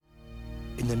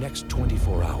In the next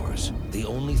 24 hours, the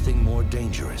only thing more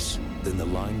dangerous than the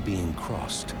line being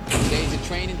crossed Today's a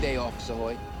training day, Officer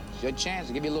Hoyt. It's your chance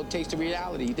to give you a little taste of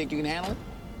reality. You think you can handle it?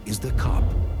 is the cop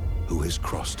who has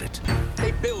crossed it.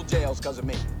 They build jails because of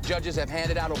me. Judges have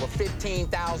handed out over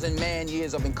 15,000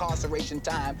 man-years of incarceration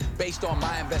time based on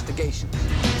my investigations.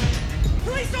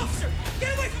 Police officer,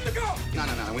 get away from the girl! No.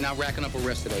 We're not racking up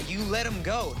arrests today. You let him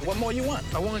go. What more you want?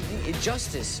 I want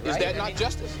justice, right? Is that not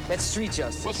justice? That's street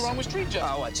justice. What's wrong with street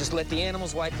justice? Oh, what? Just let the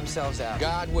animals wipe themselves out.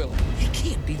 God willing. It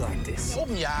can't be like this.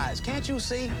 Open your eyes. Can't you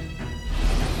see?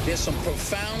 There's some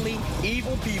profoundly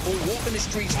evil people walking the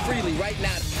streets freely right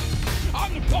now.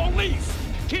 I'm the police!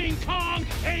 King Kong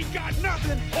ain't got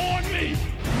nothing on me!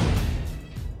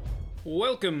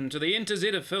 Welcome to the Enter Z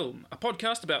of Film, a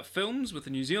podcast about films with a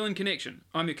New Zealand connection.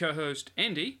 I'm your co-host,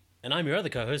 Andy. And I'm your other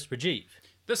co-host, Rajeev.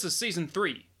 This is Season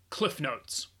 3, Cliff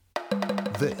Notes.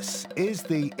 This is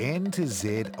the N to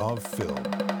Z of Film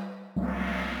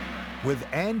with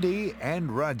Andy and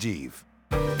Rajeev.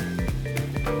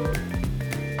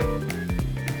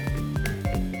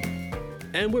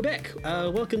 And we're back.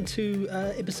 Welcome to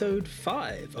episode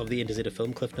 5 of the N to Z of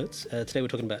Film, Cliff Notes. Today we're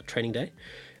talking about Training Day.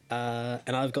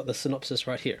 And I've got the synopsis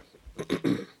right here.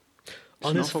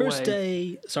 On his first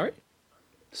day... Sorry?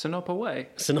 Synop away.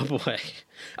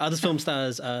 This film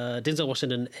stars Denzel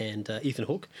Washington and Ethan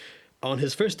Hawke. On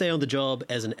his first day on the job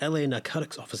as an LA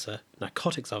narcotics officer,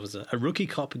 a rookie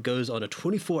cop goes on a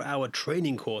 24-hour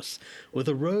training course with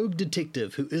a rogue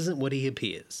detective who isn't what he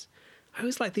appears. I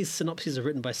always like these synopses are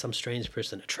written by some strange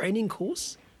person. A training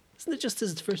course? Isn't it just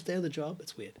his first day on the job?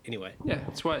 It's weird. Anyway. Yeah,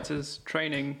 that's why it says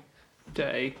training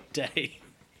day.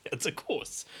 It's a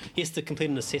course. He has to complete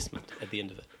an assessment at the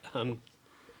end of it.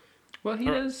 Well, he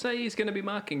does say he's going to be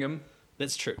marking him.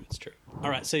 That's true. All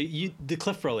right, so the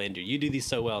cliff roll, Andrew. You do these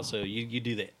so well, so you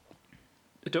do that.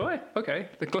 Do I? Okay.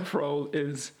 The cliff roll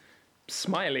is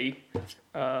Smiley,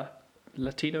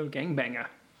 Latino gangbanger.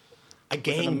 A With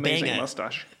an amazing gangbanger.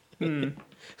 mustache.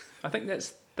 I think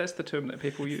that's the term that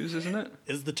people use, isn't it?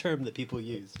 Is the term that people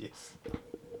use, yes.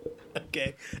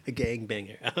 Okay, a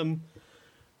gangbanger.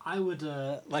 I would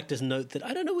like to note that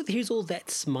I don't know whether he's all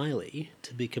that smiley,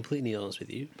 to be completely honest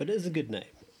with you, but it is a good name.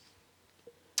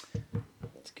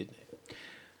 It's a good name.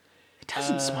 He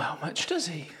doesn't smile much, does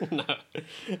he? No,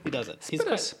 he doesn't. He's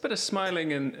bit of smiling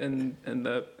in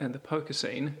the poker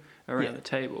scene around the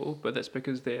table, but that's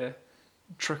because they're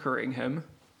trickering him.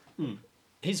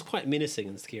 He's quite menacing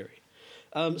and scary.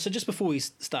 So just before we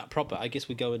start proper, I guess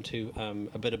we go into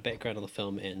a bit of background on the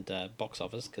film and box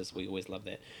office, because we always love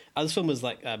that. This film was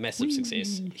like a massive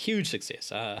success, huge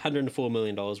success. $104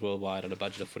 million worldwide on a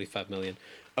budget of $45 million.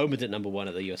 Opened at number 1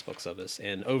 at the US box office,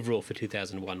 and overall for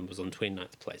 2001 was on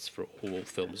 29th place for all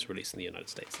films released in the United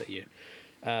States that year.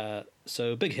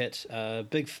 So big hit,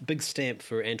 big stamp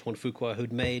for Antoine Fuqua,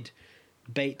 who'd made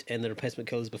Bait and The Replacement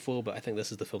Killers before, but I think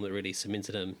this is the film that really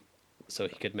cemented him so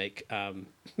he could make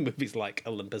movies like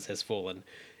Olympus Has Fallen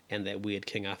and that weird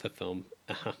King Arthur film.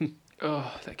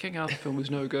 That King Arthur film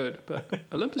was no good, but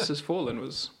Olympus Has Fallen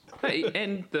was... Hey,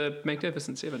 and the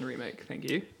Magnificent Seven remake, thank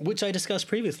you. Which I discussed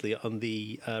previously on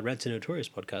the Rants and Notorious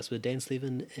podcast with Dan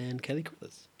Sleven and Kelly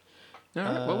Crothers. All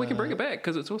right, well, we can bring it back,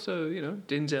 because it's also,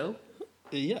 Denzel.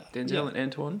 Denzel and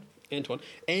Antoine.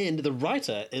 And the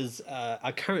writer is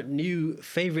our current new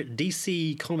favourite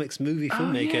DC Comics movie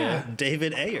filmmaker,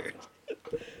 David Ayer.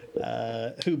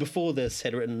 Who before this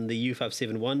had written the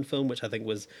U-571 film, which I think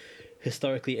was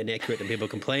historically inaccurate and people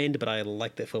complained, but I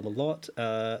liked that film a lot.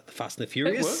 The Fast and the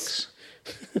Furious.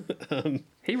 It works.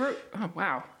 He wrote... Oh,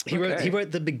 wow. He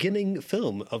wrote the beginning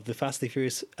film of the Fast and the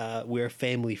Furious We're a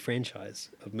Family franchise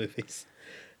of movies.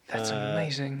 That's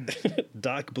amazing.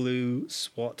 Dark Blue,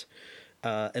 SWAT,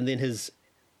 and then his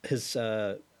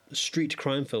street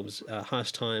crime films,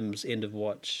 Harsh Times, End of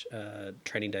Watch,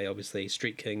 Training Day, obviously,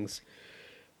 Street Kings.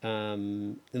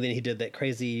 And then he did that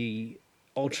crazy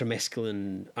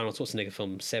ultra-masculine Arnold Schwarzenegger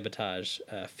film, Sabotage,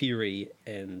 Fury,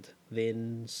 and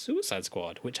then Suicide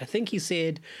Squad, which I think he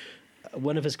said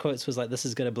one of his quotes was like, this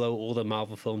is going to blow all the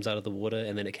Marvel films out of the water,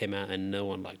 and then it came out and no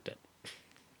one liked it.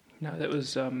 No, that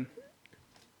was...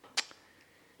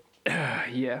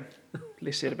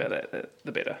 less said about that,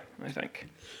 the better, I think.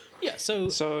 Yeah, so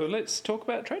let's talk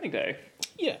about Training Day.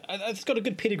 Yeah, it's got a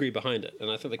good pedigree behind it, and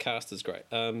I think the cast is great.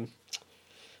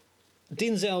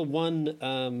 Denzel won.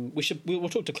 We'll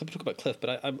talk about Cliff, but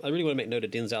I really want to make note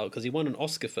of Denzel because he won an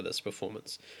Oscar for this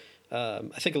performance.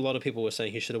 I think a lot of people were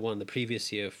saying he should have won the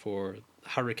previous year for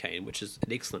Hurricane, which is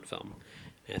an excellent film.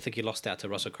 And I think he lost out to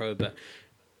Russell Crowe,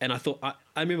 and I thought I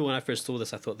remember when I first saw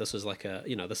this, I thought this was like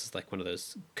this is like one of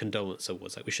those condolence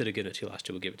awards. Like we should have given it to you last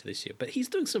year, we'll give it to this year. But he's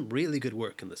doing some really good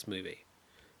work in this movie.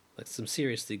 Like some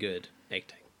seriously good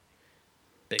acting.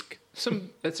 Big.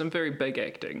 It's some very big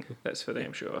acting. That's for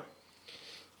damn sure.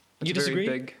 It's you disagree?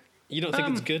 Very big. You don't think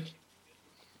it's good?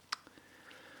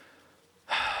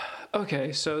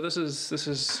 Okay, so this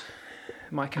is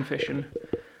my confession,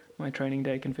 my training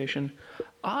day confession.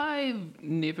 I've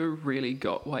never really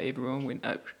got why everyone went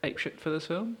apeshit for this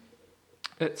film.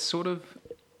 It's sort of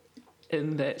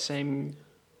in that same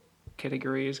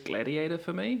category as Gladiator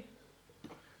for me.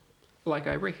 Like,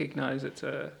 I recognise it's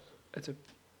a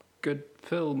good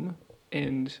film,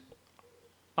 and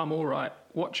I'm all right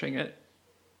watching it.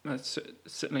 It's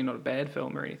certainly not a bad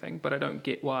film or anything, but I don't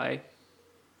get why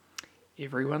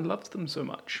everyone loves them so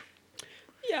much.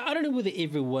 Yeah, I don't know whether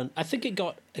everyone... I think it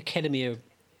got Academy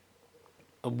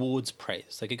Awards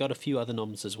praise. Like, it got a few other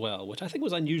noms as well, which I think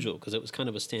was unusual because it was kind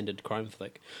of a standard crime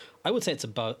flick. I would say it's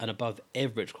an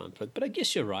above-average crime flick, but I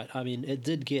guess you're right. I mean, it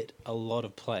did get a lot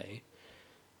of play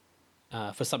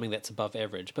for something that's above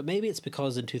average. But maybe it's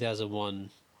because in 2001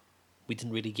 we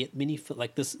didn't really get many...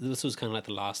 Like, this was kind of like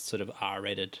the last sort of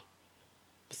R-rated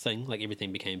thing. Like,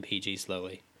 everything became PG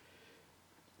slowly.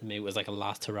 Maybe it was like a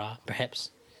last hurrah, perhaps.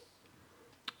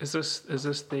 Is this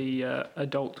the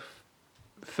adult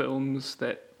films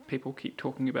that people keep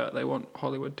talking about they want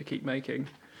Hollywood to keep making?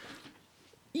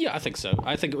 Yeah, I think so.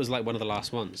 I think it was like one of the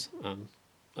last ones.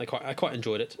 I quite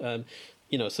enjoyed it.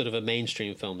 Sort of a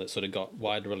mainstream film that sort of got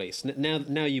wide release.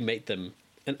 Now you make them,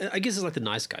 and I guess it's like The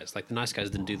Nice Guys. Like The Nice Guys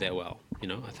didn't do that well.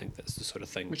 I think that's the sort of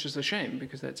thing. Which is a shame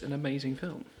because that's an amazing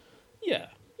film. Yeah.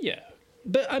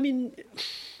 But I mean,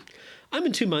 I'm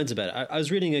in two minds about it. I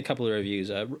was reading a couple of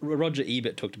reviews. Roger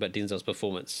Ebert talked about Denzel's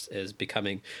performance as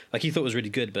becoming, like, he thought it was really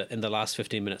good, but in the last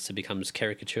 15 minutes it becomes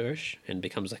caricaturish and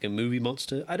becomes like a movie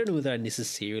monster. I don't know whether I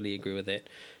necessarily agree with that,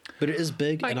 but it is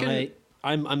big, I'm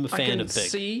a fan of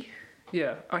big.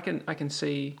 I can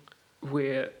see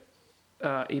where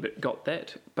Ebert got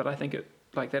that, but I think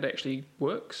that actually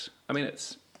works. I mean,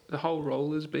 the whole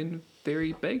role has been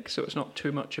very big, so it's not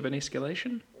too much of an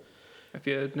escalation, if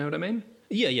you know what I mean.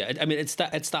 Yeah. I mean, it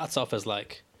starts off as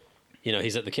like,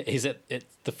 he's at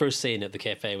the first scene at the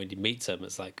cafe when he meets him.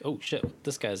 It's like, oh shit,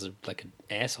 this guy's like an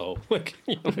asshole. And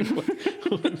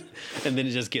then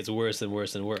it just gets worse and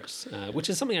worse and worse, which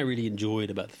is something I really enjoyed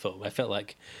about the film. I felt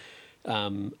like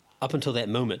up until that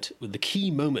moment, with the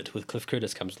key moment with Cliff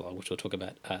Curtis comes along, which we'll talk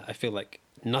about, I feel like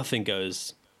nothing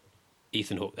goes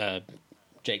Ethan Hawke,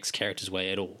 Jake's character's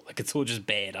way at all. Like, it's all just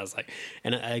bad. I was like,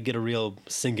 and I get a real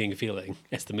sinking feeling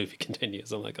as the movie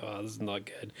continues. I'm like, oh, this is not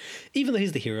good. Even though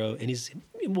he's the hero and he's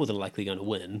more than likely going to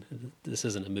win. This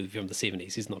isn't a movie from the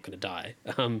 70s. He's not going to die.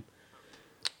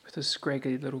 With a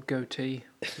scraggy little goatee.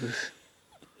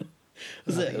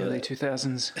 Was it early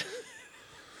 2000s?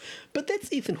 But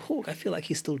that's Ethan Hawke. I feel like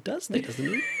he still does that, doesn't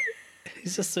he?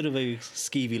 He's just sort of a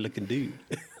skeevy looking dude.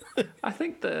 I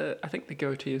think the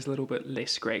goatee is a little bit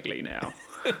less scraggly now.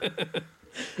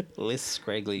 Less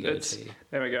scraggly goatee.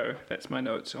 There we go. That's my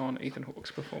notes on Ethan Hawke's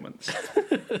performance.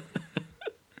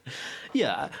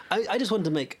 Yeah, I just wanted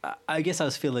to make... I guess I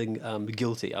was feeling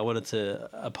guilty. I wanted to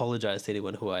apologise to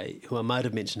anyone who I might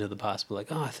have mentioned in the past, but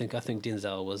like, I think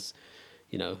Denzel was...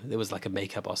 there was like a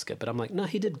makeup Oscar, but I'm like, no,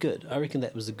 he did good. I reckon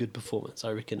that was a good performance.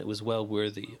 I reckon it was well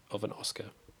worthy of an Oscar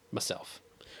myself.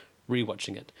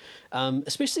 Rewatching it,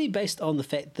 especially based on the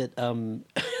fact that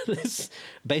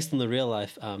based on the real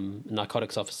life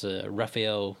narcotics officer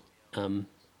Rafael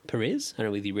Perez. I don't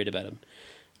know whether you read about him,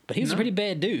 but he was a pretty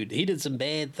bad dude. He did some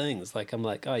bad things. Like, I'm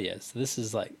like, oh yes, this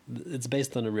is like, it's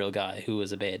based on a real guy who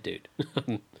was a bad dude.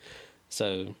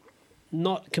 So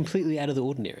not completely out of the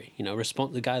ordinary.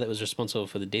 The guy that was responsible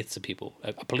for the deaths of people,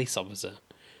 a police officer,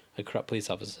 a corrupt police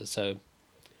officer. So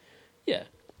yeah.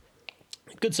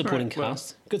 Good supporting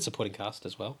cast. Good supporting cast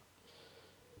as well.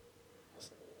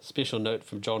 Special note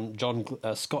from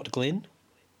Scott Glenn.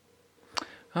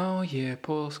 Oh yeah,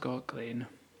 poor Scott Glenn.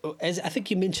 As I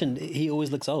think you mentioned, he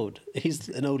always looks old. He's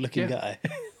an old-looking guy.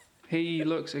 He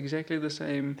looks exactly the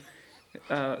same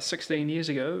 16 years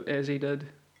ago as he did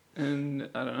in,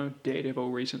 I don't know,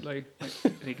 Daredevil recently. Like,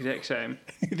 the exact same.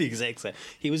 The exact same.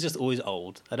 He was just always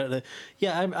old. I don't know.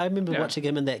 Yeah, I remember watching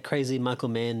him in that crazy Michael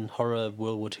Mann horror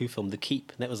World War II film, The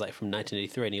Keep. That was like from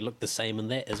 1983, and he looked the same in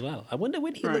that as well. I wonder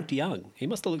when he looked young. He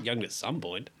must have looked young at some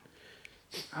point.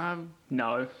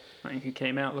 No. I think he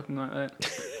came out looking like that.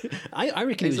 I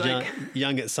reckon he was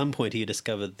young at some point. He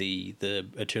discovered the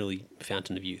eternal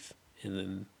fountain of youth. And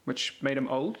then, which made him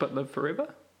old but lived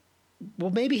forever?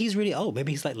 Well, maybe he's really old.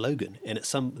 Maybe he's like Logan, and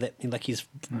it's like he's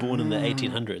born in the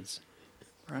 1800s.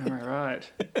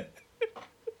 Right.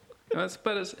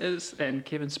 It's and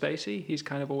Kevin Spacey. He's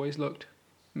kind of always looked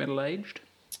middle-aged.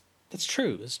 That's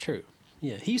true. It's true.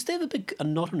 Yeah, he used to have a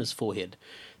knot on his forehead.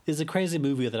 There's a crazy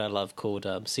movie that I love called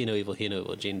See No Evil, Hear No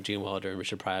Evil, Gene Wilder and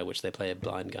Richard Pryor, which they play a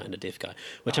blind guy and a deaf guy,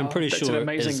 which I'm pretty that's sure an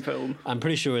amazing is, film. I'm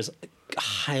pretty sure is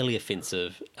highly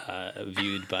offensive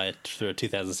viewed through a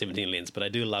 2017 lens, but I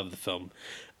do love the film.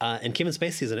 And Kevin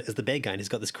Spacey is the bad guy, and he's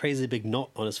got this crazy big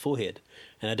knot on his forehead,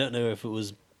 and I don't know if it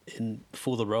was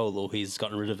for the role or he's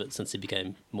gotten rid of it since he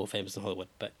became more famous in Hollywood,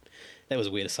 but that was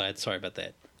a weird aside. Sorry about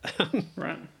that.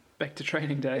 Right, back to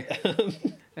Training Day.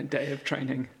 A day of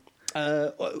training.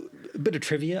 A bit of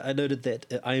trivia. I noted that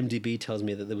IMDb tells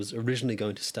me that there was originally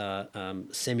going to star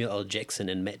Samuel L. Jackson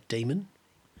and Matt Damon.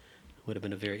 Would have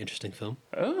been a very interesting film.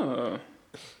 Oh,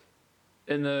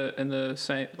 in the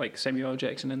same, like Samuel L.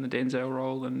 Jackson in the Denzel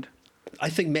role, and I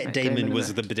think Matt Damon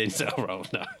was the Denzel role.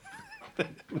 No,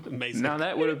 amazing. Now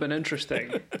that would have been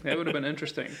interesting. That would have been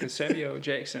interesting because Samuel L.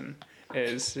 Jackson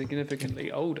is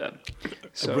significantly older,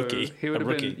 so rookie. he would A have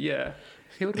rookie. been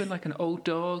he would have been like an old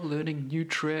dog learning new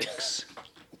tricks.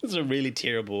 It's a really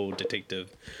terrible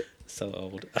detective. So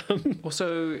old.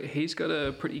 Also, he's got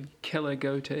a pretty killer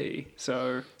goatee.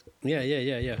 So Yeah.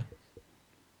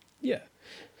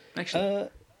 actually,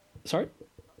 Sorry?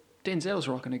 Denzel's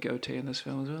rocking a goatee in this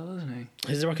film as well, isn't he?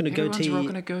 He's rocking a Everyone's goatee.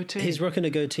 rocking a goatee. He's rocking a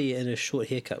goatee and a short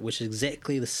haircut, which is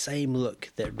exactly the same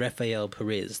look that Rafael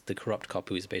Perez, the corrupt cop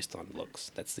who he's based on,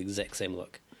 looks. That's the exact same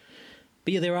look.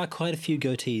 But yeah, there are quite a few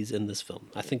goatees in this film.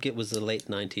 I think it was the late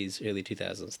 90s, early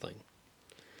 2000s thing.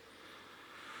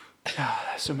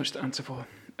 So much to answer for.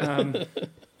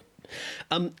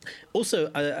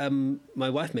 Also, my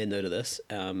wife made note of this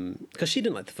because she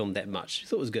didn't like the film that much. She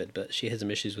thought it was good, but she had some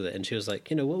issues with it, and she was like,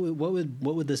 what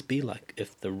would this be like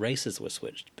if the races were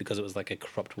switched? Because it was like a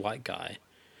corrupt white guy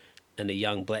and a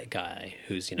young black guy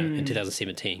who's in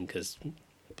 2017, because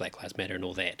Black Lives Matter and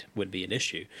all that would be an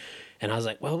issue. And I was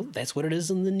like, well, that's what it is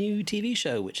in the new TV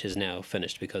show, which is now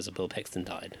finished because Bill Paxton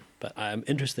died. But I'm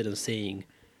interested in seeing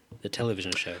the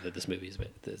television show that this movie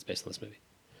that's based on this movie.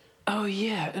 Oh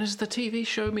yeah, and is the TV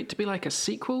show meant to be like a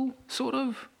sequel, sort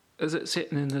of? Is it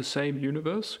set in the same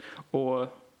universe, or?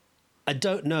 I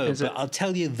don't know, but I'll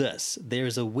tell you this: there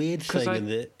is a weird thing in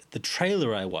the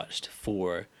trailer I watched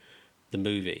for the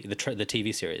movie, the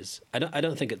TV series. I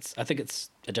think it's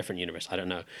a different universe. I don't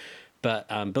know, but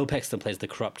Bill Paxton plays the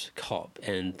corrupt cop,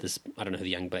 and this, I don't know who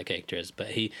the young black actor is, but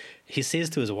he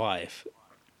says to his wife,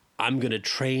 "I'm going to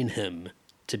train him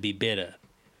to be better."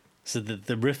 So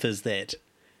the riff is that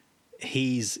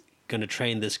he's going to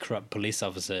train this corrupt police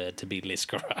officer to be less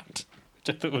corrupt,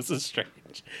 which I thought was so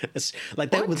strange. It's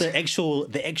like that with the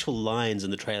actual lines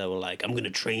in the trailer were like, "I'm going to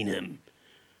train him,"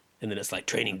 and then it's like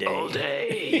Training Day. All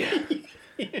day.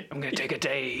 I'm going to take a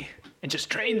day and just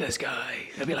train this guy.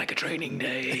 It'll be like a training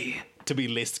day. To be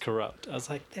less corrupt. I was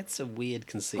like, that's a weird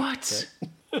conceit. What?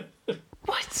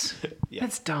 What? Yeah.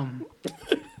 That's dumb.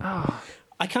 Oh.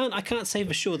 I can't say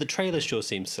for sure. The trailer sure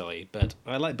seems silly, but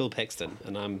I like Bill Paxton,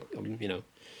 and I'm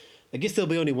I guess there'll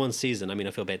be only one season. I mean,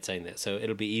 I feel bad saying that, so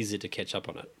it'll be easier to catch up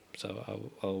on it.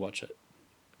 So I'll watch it.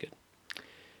 Good.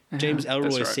 James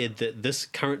Ellroy said that this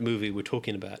current movie we're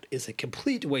talking about is a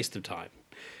complete waste of time.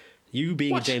 You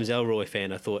being a James Ellroy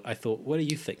fan, I thought, what do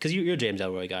you think? Because you're a James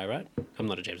Ellroy guy, right? I'm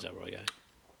not a James Ellroy guy.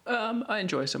 I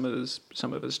enjoy some of his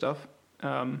stuff.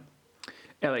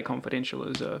 LA Confidential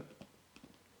is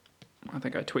I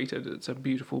think I tweeted, it's a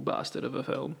beautiful bastard of a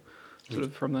film, sort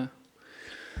of from a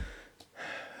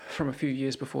few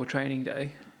years before Training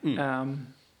Day.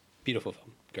 Beautiful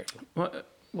film, great film.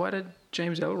 Why did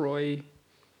James Ellroy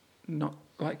not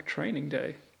like Training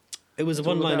Day? It was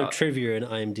one line of trivia in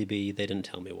IMDb. They didn't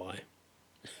tell me why.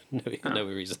 No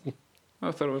reason.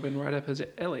 I thought it would have been right up his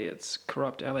alley. It's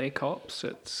corrupt LA cops.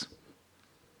 It's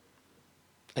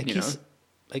I guess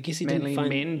he mainly didn't find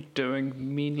men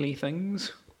doing meanly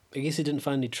things. I guess he didn't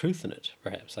find any truth in it.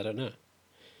 Perhaps, I don't know.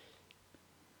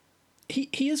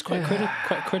 He is quite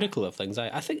quite critical of things.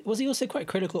 I think, was he also quite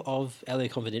critical of LA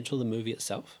Confidential, the movie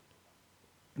itself?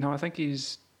 No, I think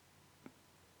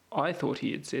I thought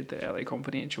he had said that LA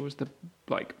Confidential was the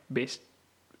best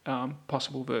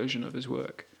possible version of his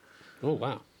work. Oh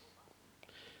wow,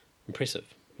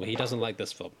 impressive. Well, he doesn't like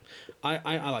this film.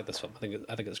 I like this film. I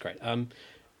think it's great. Yeah,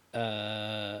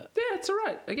 it's all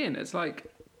right. Again, it's like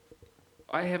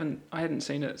I hadn't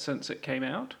seen it since it came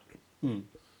out.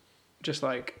 Just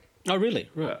like. Oh really?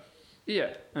 Right.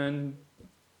 Yeah,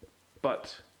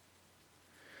 but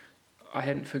I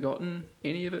hadn't forgotten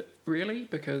any of it really,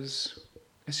 because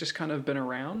it's just kind of been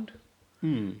around,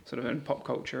 sort of in pop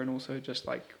culture, and also just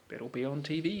like it'll be on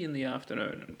TV in the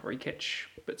afternoon and probably catch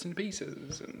bits and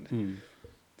pieces, and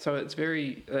so it's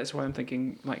that's why I'm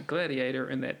thinking like Gladiator,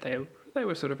 in that they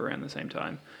were sort of around the same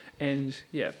time, and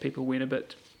yeah, people went a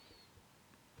bit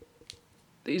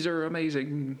these are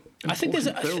amazing. I think there's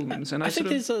films, and I think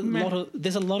there's a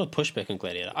lot of pushback on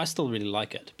Gladiator. I still really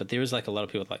like it, but there is like a lot of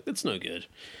people like it's no good.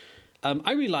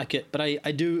 I really like it, but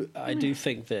I do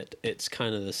think that it's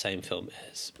kind of the same film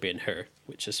as Ben-Hur,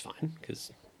 which is fine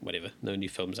because whatever, no new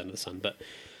films under the sun. But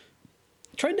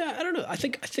trying to, I don't know. I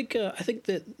think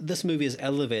that this movie is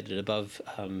elevated above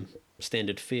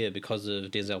standard fare because of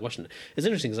Denzel Washington. It's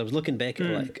interesting because I was looking back at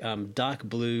like Dark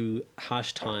Blue,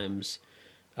 Harsh Times,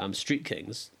 Street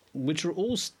Kings, which are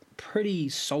all pretty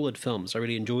solid films. I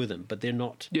really enjoy them, but they're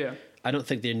not. Yeah. I don't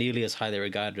think they're nearly as highly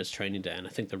regarded as Training Day, and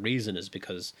I think the reason is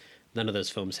because none of those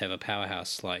films have a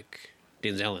powerhouse like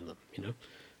Denzel in them. You know,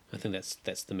 I think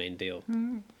that's the main deal.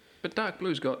 But Dark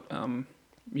Blue's got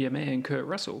your man Kurt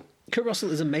Russell. Kurt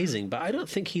Russell is amazing, but I don't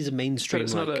think he's a mainstream. But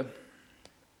it's not a.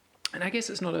 And I guess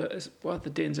it's not a. Well, the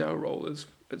Denzel role is.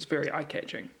 It's very eye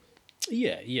catching.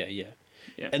 Yeah.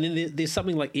 And then there's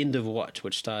something like End of Watch,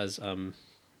 which stars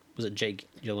was it Jake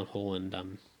Gyllenhaal and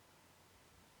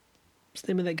what's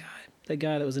the name of that guy? That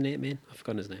guy that was in Ant-Man? I've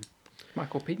forgotten his name.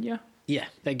 Michael Pena. Yeah,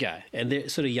 that guy. And they're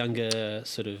sort of younger,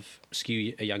 sort of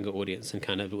skew a younger audience, and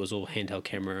kind of it was all handheld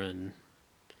camera and.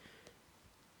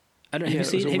 I don't know.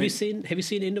 Have you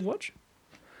seen End of Watch?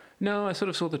 No, I sort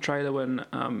of saw the trailer when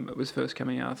it was first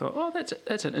coming out. I thought, oh,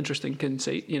 that's an interesting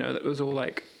conceit. You know, that was all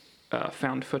like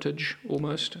found footage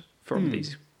almost from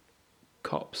these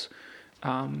cops.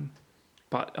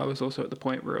 But I was also at the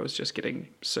point where I was just getting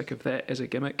sick of that as a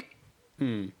gimmick.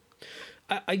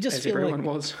 I just as feel everyone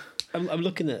like was. I'm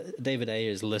looking at David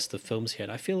Ayer's list of films here,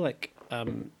 and I feel like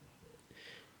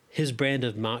his brand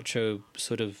of macho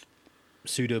sort of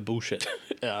pseudo bullshit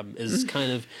is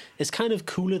kind of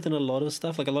cooler than a lot of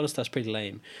stuff. Like a lot of stuff's pretty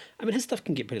lame. I mean, his stuff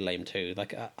can get pretty lame too.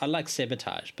 Like I like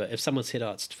Sabotage, but if someone said,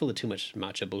 "Oh, it's full of too much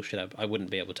macho bullshit," I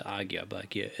wouldn't be able to argue. I'd be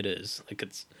like, "Yeah, it is. Like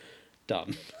it's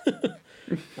dumb."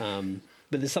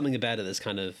 But there's something about it that's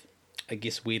kind of, I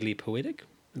guess, weirdly poetic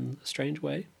in a strange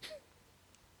way.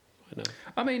 I know.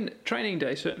 I mean, Training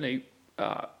Day certainly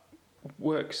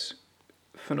works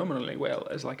phenomenally well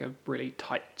as like a really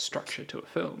tight structure to a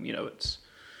film. You know, it's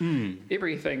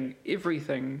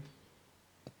everything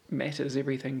matters,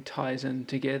 everything ties in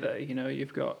together. You know,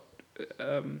 you've got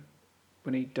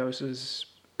when he doses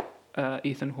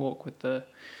Ethan Hawke with the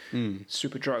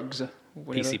super drugs,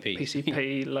 whatever,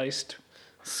 PCP laced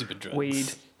super drugs.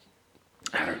 Weed.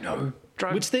 I don't know.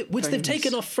 Which they've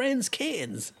taken off Fran's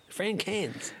cans. Fran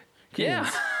cans. Yeah.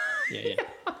 Yeah.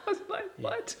 I was like,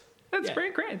 what? That's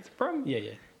Fran Kranz from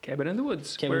Cabin in the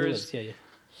Woods. Cabin in the Woods, yeah.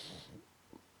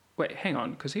 Wait, hang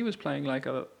on, because he was playing like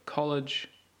a college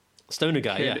stoner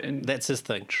guy, that's his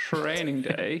thing. Training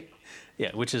Day.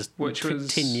 which was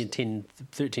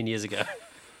 13 years ago.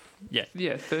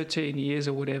 Yeah, 13 years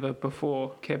or whatever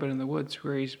before Cabin in the Woods,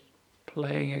 where he's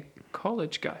playing a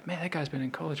college guy. Man, that guy's been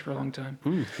in college for a long time.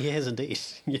 He has indeed.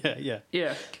 Yeah.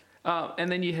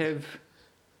 And then you have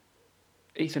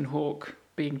Ethan Hawke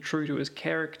being true to his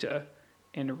character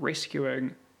and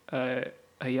rescuing a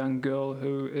young girl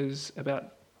who is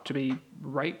about to be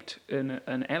raped in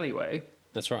an alleyway.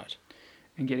 That's right.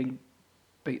 And getting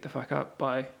beat the fuck up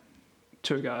by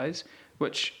two guys,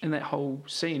 which in that whole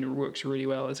scene works really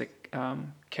well as a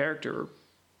character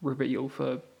reveal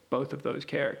for both of those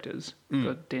characters,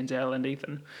 for Denzel and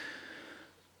Ethan.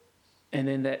 And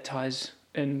then that ties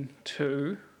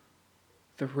into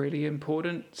the really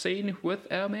important scene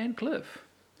with our man Cliff.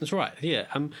 That's right. Yeah,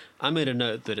 I made a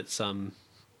note that it's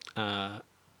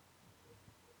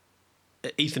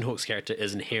Ethan Hawke's character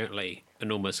is inherently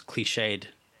an almost cliched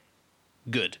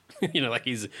good. You know, like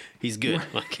he's good.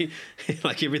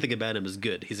 Like everything about him is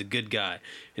good. He's a good guy,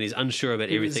 and he's unsure about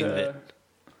everything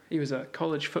He was a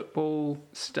college football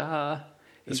star.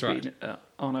 He's been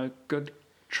on a good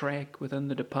track within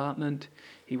the department.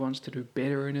 He wants to do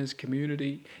better in his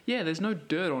community. Yeah, there's no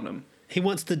dirt on him. He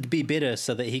wants to be better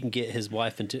so that he can get his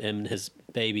wife and his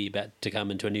baby about to come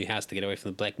into a new house to get away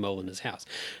from the black mole in his house.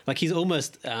 Like he's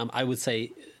almost, I would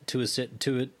say,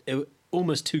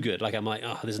 almost too good. Like I'm like,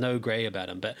 oh, there's no grey about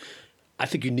him, but I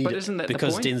think you need it isn't that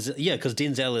because the point? because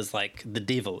Denzel is like the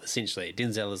devil essentially.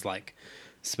 Denzel is like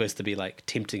supposed to be like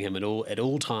tempting him at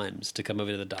all times to come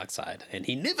over to the dark side, and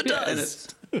he never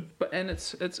does. And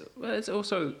it's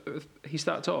also, he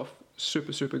starts off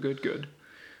super good.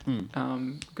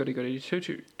 Goody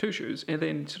two shoes, and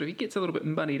then sort of he gets a little bit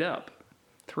muddied up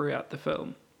throughout the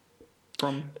film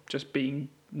from just being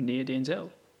near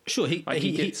Denzel. Sure, he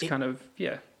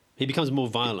becomes more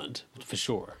violent for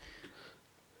sure.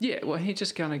 Yeah, well, he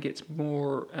just kind of gets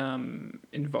more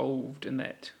involved in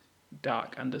that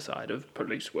dark underside of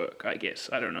police work, I guess.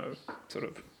 I don't know, sort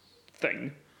of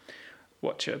thing.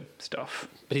 Watcher stuff.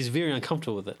 But he's very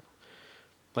uncomfortable with it.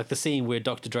 Like the scene where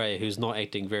Dr. Dre, who's not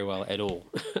acting very well at all,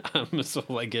 is sort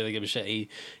of like giving him shit. He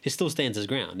still stands his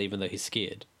ground, even though he's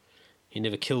scared. He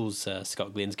never kills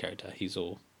Scott Glenn's character.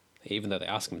 Even though they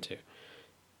ask him to,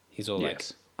 he's all like,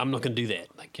 "I'm not going to do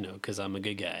that," like, you know, because I'm a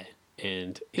good guy.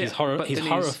 And he's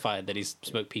horrified that he's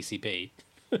smoked PCP.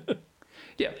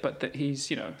 Yeah, but that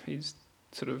he's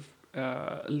sort of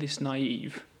less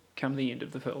naive come the end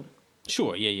of the film.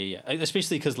 Sure, yeah.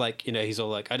 Especially because, like, you know, he's all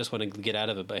like, I just want to get out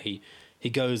of it, but he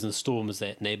goes and storms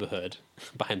that neighborhood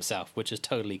by himself, which is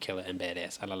totally killer and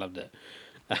badass, and I loved it.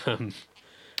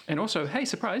 And also, hey,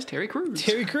 surprise, Terry Crews.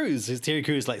 Terry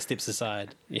Crews like steps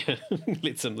aside, yeah,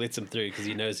 lets him through because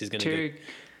he knows he's going to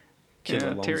kill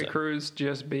Alonzo. Terry Crews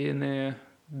just being there,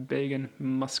 big and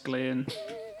muscly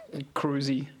and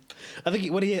cruisy. I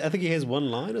think he has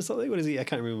one line or something. What is he? I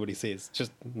can't remember what he says.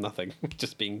 Just nothing.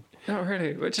 Just being. Oh,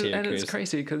 really? It's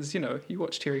crazy because, you know, you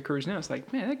watch Terry Crews now. It's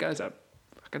like, man, that guy's a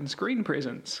fucking screen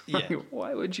presence. Yeah. Like,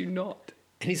 why would you not?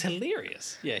 And he's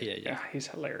hilarious. Yeah. He's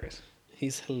hilarious.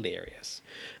 He's hilarious.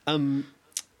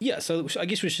 Yeah. So I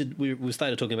guess we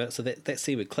started talking about it. So that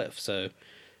scene with Cliff. So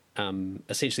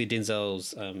essentially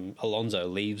Denzel's Alonzo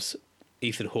leaves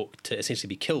Ethan Hawke to essentially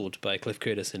be killed by Cliff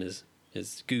Curtis and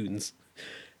his goons.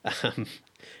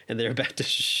 And they're about to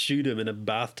shoot him in a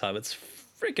bathtub. It's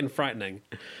freaking frightening.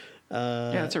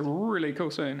 Yeah, it's a really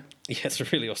cool scene. Yeah,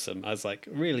 it's really awesome. I was like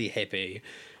really happy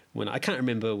when I can't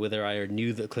remember whether I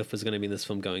knew that Cliff was going to be in this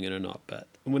film going in or not, but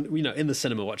when, you know, in the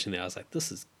cinema watching that, I was like,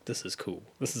 this is cool.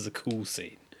 This is a cool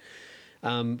scene.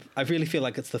 I really feel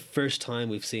like it's the first time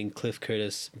we've seen Cliff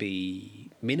Curtis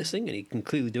be menacing, and he can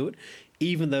clearly do it.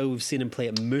 Even though we've seen him play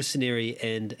a mercenary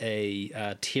and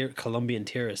a Colombian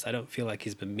terrorist, I don't feel like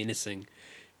he's been menacing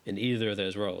in either of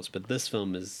those roles. But this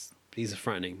film he's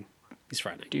frightening. He's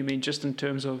frightening. Do you mean just in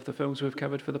terms of the films we've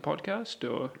covered for the podcast,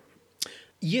 or?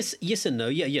 Yes and no.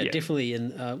 Yeah. Definitely.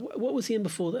 And what was he in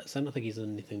before this? I don't think he's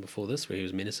in anything before this where he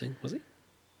was menacing, was he?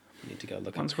 I need to go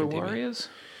look. Once We're Warriors?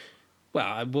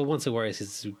 Well, Once We're Warriors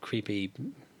is a creepy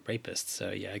rapist, so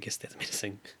yeah, I guess that's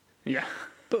menacing. Yeah.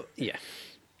 But, yeah.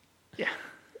 Yeah.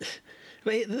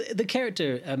 But the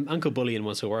character, Uncle Bully in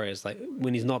Once We're Warriors, like,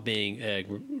 when he's not being a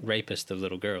rapist of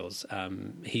little girls,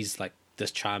 he's like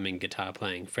this charming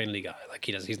guitar-playing, friendly guy. Like,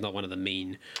 he's not one of the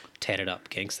mean, tatted-up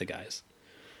gangster guys.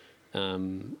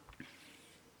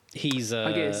 He's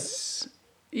I guess,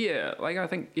 yeah, like, I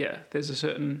think, yeah,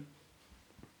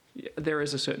 there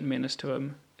is a certain menace to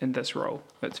him in this role.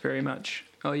 It's very much,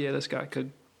 oh yeah, this guy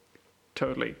could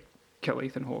totally kill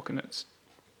Ethan Hawke, and it's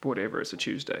whatever, it's a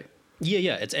Tuesday.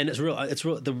 Yeah, it's real.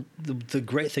 The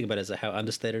great thing about it is how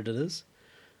understated it is.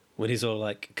 When he's all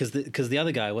like, because the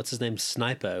other guy, what's his name,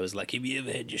 Sniper, was like, have you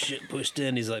ever had your shit pushed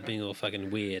in? He's like being all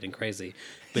fucking weird and crazy,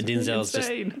 but Denzel's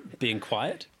just being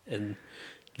quiet, and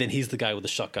then he's the guy with the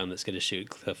shotgun that's going to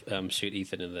shoot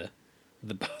Ethan in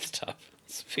the bathtub.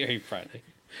 It's very frightening.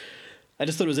 I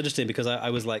just thought it was interesting because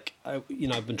I was like, I've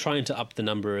been trying to up the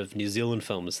number of New Zealand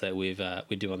films that we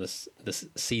do on this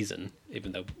season,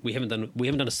 even though we haven't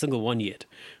done a single one yet.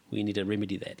 We need to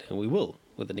remedy that, and we will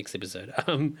with the next episode.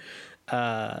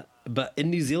 But in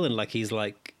New Zealand, like, he's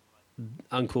like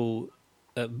Uncle,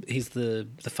 he's the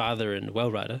father in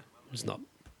Well Rider. He's not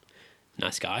a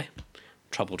nice guy,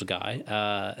 troubled guy,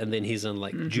 and then he's in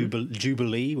like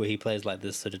Jubilee, where he plays like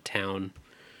this sort of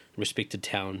respected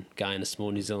town guy in a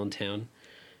small New Zealand town,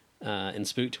 in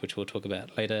Spooked, which we'll talk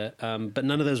about later. But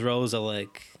none of those roles are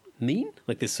like mean.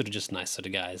 Like, they're sort of just nice sort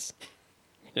of guys.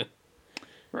 Yeah.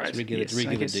 Right. Regular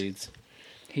dudes.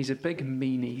 He's a big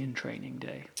meanie in Training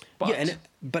Day. But yeah,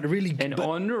 but really an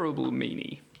honourable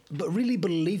meanie. But really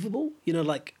believable,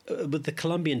 like with the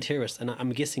Colombian terrorist, and I'm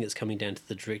guessing it's coming down to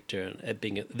the director and it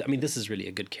being. This is really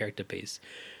a good character piece.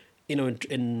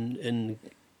 In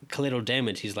Collateral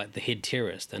Damage, he's like the head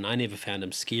terrorist, and I never found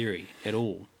him scary at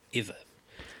all, ever.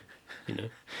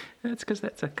 That's because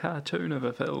that's a cartoon of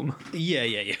a film.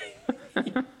 Yeah.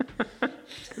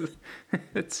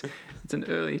 It's an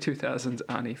early 2000s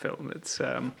Arnie film. It's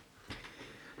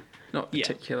not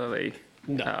particularly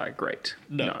great.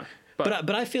 No.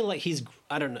 But I feel like he's,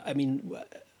 I don't know, I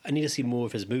need to see more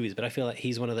of his movies, but I feel like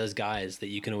he's one of those guys that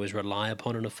you can always rely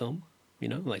upon in a film,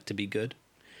 like to be good,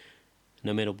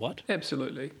 no matter what.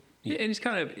 Absolutely. Yeah, and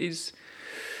he's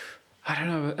I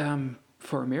don't know,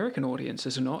 for American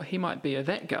audiences or not, he might be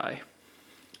that guy.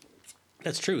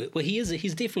 That's true. Well, he's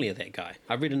definitely a that guy.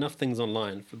 I've read enough things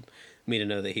online for me to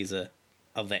know that he's a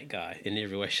that guy in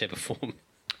every way, shape or form.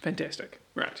 Fantastic.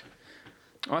 Right.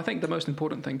 I think the most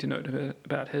important thing to note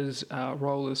about his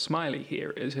role as Smiley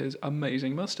here is his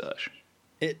amazing mustache.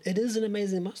 It is an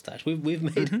amazing mustache. We've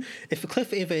made if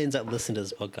Cliff ever ends up listening to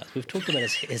this podcast, we've talked about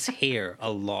his hair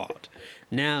a lot.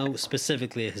 Now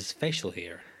specifically his facial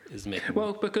hair is making.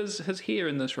 Well, because his hair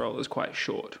in this role is quite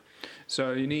short,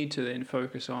 so you need to then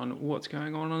focus on what's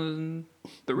going on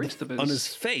the rest of his on his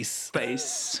face.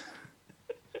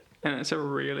 And it's a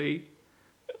really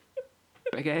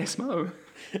big ass mo.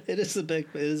 It is a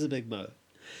big mo.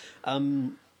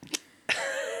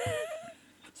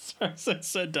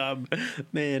 So dumb,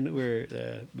 man. We're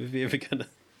if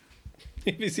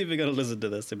he's ever gonna listen to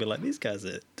this, they'll be like, these guys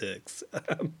are dicks.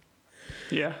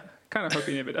 Yeah, kind of hope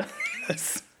he never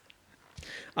does.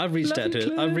 I've reached out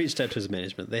to his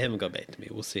management. They haven't got back to me.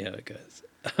 We'll see how it goes.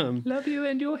 Love you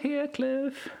and your hair,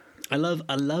 Cliff. I love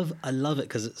it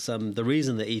because it's the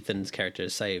reason that Ethan's character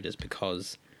is saved is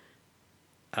because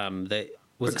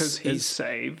he's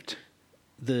saved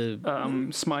the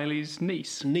Smiley's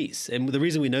niece, and the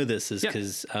reason we know this is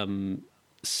because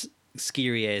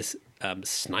scary ass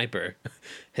sniper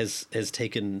has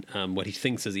taken what he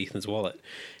thinks is Ethan's wallet,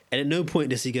 and at no point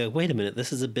does he go, wait a minute,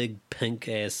 this is a big pink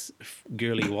ass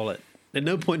girly wallet. At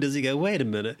no point does he go, wait a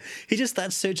minute. He just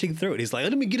starts searching through it. He's like,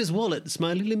 let me get his wallet,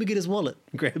 Smiley. Let me get his wallet.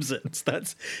 Grabs it.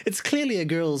 It's clearly a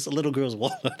little girl's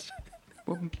wallet.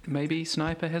 Well, maybe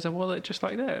Sniper has a wallet just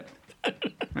like that.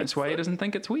 That's why he doesn't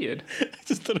think it's weird. I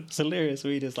just thought it was hilarious.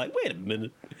 Where he just like, wait a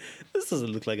minute, this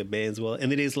doesn't look like a man's wallet. And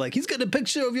then he's like, he's got a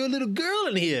picture of your little girl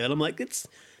in here. And I'm like, this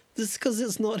is because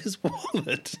it's not his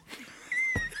wallet.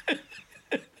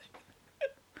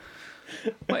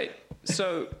 Wait.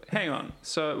 So, hang on.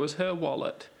 So it was her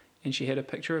wallet, and she had a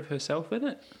picture of herself in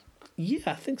it? Yeah,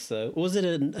 I think so. Or was it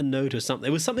a note or something?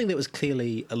 It was something that was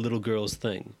clearly a little girl's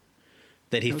thing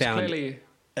that he found in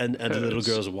a little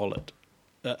girl's wallet.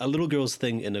 A little girl's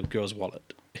thing in a girl's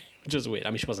wallet, which is weird.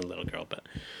 I mean, she wasn't a little girl, but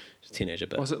she was a teenager.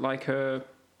 But was it like her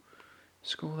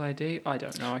school ID? I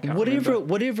don't know. I can't remember.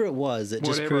 Whatever it was, it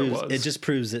just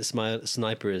proves that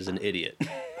Sniper is an idiot.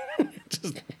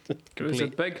 It was a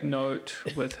big note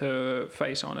with her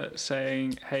face on it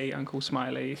saying, "Hey, Uncle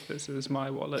Smiley, this is my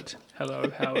wallet.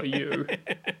 Hello, how are you?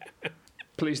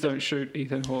 Please don't shoot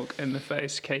Ethan Hawke in the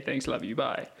face. Okay, thanks, love you,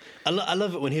 bye." I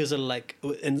love it when he was like,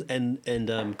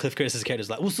 and Cliff Curtis's character's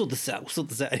like, we'll sort this out,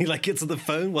 and he like gets on the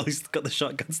phone while he's got the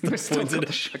shotgun still pointed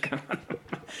at him.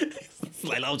 It's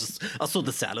like, I'll sort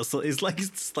this out. He's like,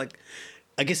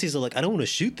 I guess he's like, I don't want to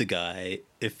shoot the guy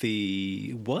if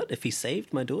he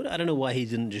saved my daughter. I don't know why he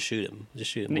didn't just shoot him.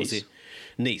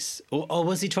 Niece. Or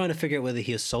was he trying to figure out whether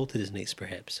he assaulted his niece,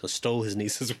 perhaps, or stole his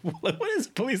niece's wallet? What is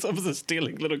a police officer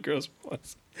stealing little girls'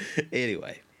 wallets?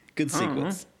 Anyway, good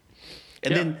sequence.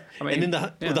 And then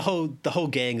the whole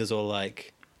gang is all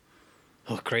like,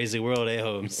 "Oh, crazy world,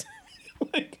 Holmes."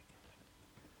 Like,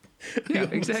 yeah,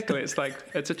 exactly. It's like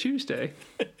it's a Tuesday.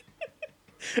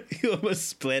 You almost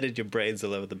splattered your brains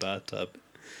all over the bathtub.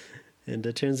 And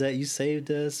it turns out you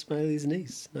saved Smiley's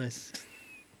niece. Nice.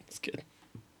 It's good.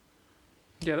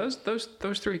 Yeah,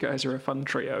 those three guys are a fun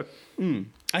trio. I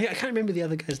can't remember the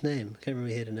other guy's name. I can't remember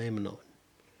if he had a name or not.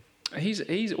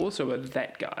 He's also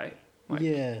that guy. Like,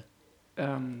 yeah.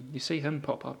 You see him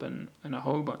pop up in a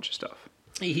whole bunch of stuff.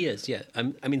 He is, yeah.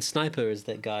 I mean, Sniper is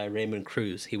that guy, Raymond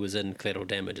Cruz. He was in Collateral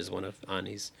Damage as one of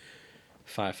Arnie's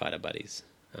firefighter buddies.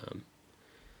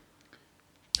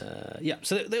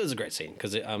 So that was a great scene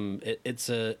because it's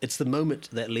the moment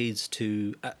that leads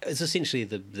to it's essentially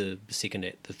the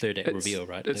third act reveal,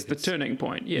 right? It's the turning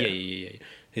point. Yeah.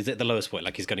 He's at the lowest point,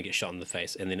 like he's going to get shot in the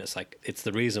face, and then it's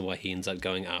the reason why he ends up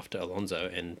going after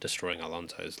Alonzo and destroying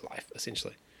Alonzo's life,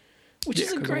 essentially, which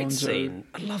is a great scene.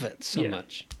 I love it so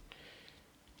much.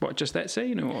 What, just that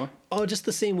scene, or just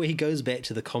the scene where he goes back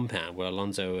to the compound where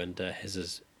Alonzo and has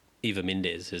his Eva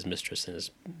Mendes, his mistress, and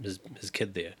his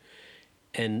kid there.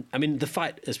 And I mean, the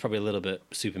fight is probably a little bit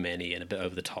Superman-y and a bit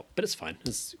over the top, but it's fine.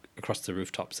 It's across the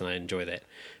rooftops, and I enjoy that.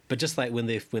 But just like when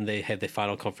they have their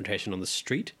final confrontation on the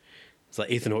street, it's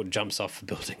like Ethan Hawke jumps off the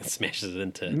building and smashes it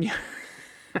into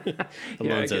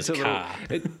Alonzo's car.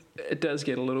 It does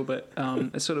get a little bit.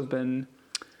 It's sort of been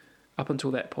up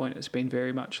until that point. It's been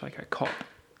very much like a cop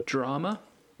drama,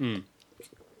 and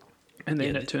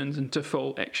then it turns into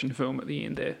full action film at the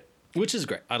end there. Which is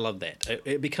great. I love that.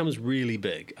 It becomes really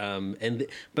big.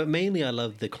 But mainly I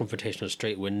love the confrontation on the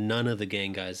street where none of the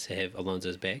gang guys have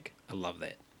Alonzo's back. I love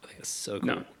that. I think it's so cool.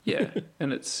 No, yeah.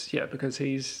 And it's, because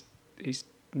he's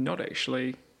not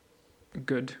actually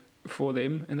good for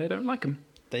them and they don't like him.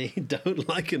 They don't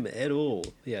like him at all.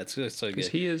 Yeah, it's so good.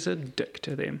 Because he is a dick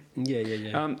to them.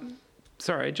 Yeah.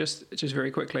 Sorry, just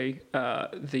very quickly,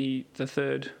 the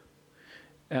third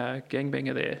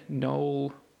gangbanger there,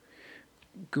 Noel...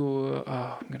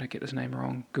 I'm going to get this name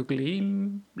wrong.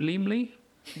 Guglielmi?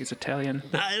 I think it's Italian.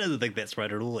 No, I don't think that's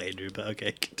right at all, Andrew, but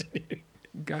okay, continue.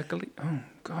 Gargali. Oh,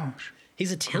 gosh.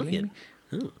 He's Italian.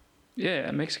 Oh.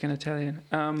 Yeah, Mexican-Italian.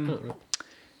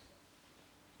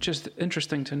 Just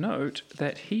interesting to note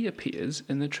that he appears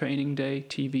in the Training Day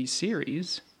TV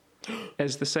series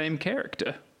as the same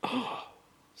character. Oh,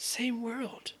 same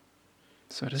world.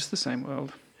 So it is the same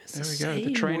world. It's there we the go. The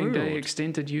same Training Day world.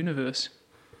 extended universe.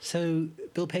 So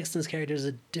Bill Paxton's character is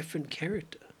a different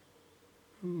character.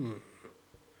 Well,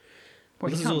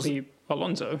 This he is can't also- be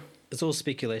Alonzo. It's all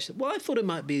speculation. Well, I thought it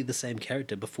might be the same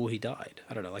character before he died.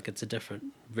 I don't know, like it's a different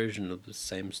version of the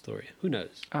same story. Who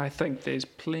knows? I think there's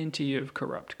plenty of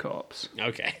corrupt cops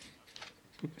Okay.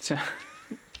 to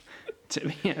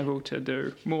be able to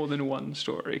do more than one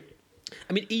story.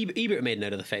 I mean, Ebert made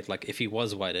note of the fact, like, if he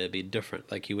was white, it'd be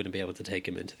different. Like, you wouldn't be able to take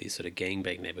him into these sort of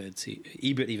gangbang neighborhoods.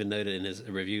 Ebert even noted in his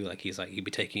review, like, he'd be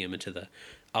taking him into the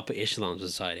upper echelons of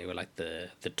society, or like the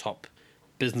top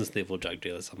business level drug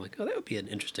dealers. I'm like, oh, that would be an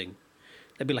interesting.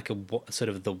 That'd be like a sort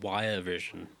of the Wire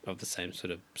version of the same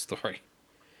sort of story.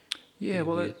 Yeah,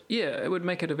 well, it would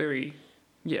make it it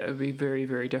would be very,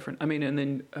 very different. I mean, and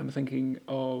then I'm thinking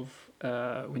of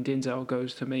when Denzel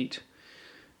goes to meet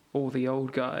all the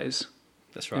old guys.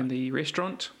 That's right. In the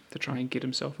restaurant to try and get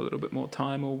himself a little bit more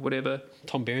time or whatever.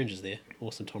 Tom Berenger's there.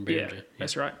 Awesome Tom Berenger. Yeah,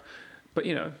 that's right. But,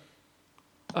 you know,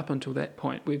 up until that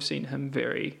point, we've seen him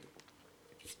very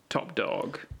top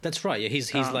dog. That's right. Yeah,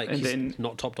 he's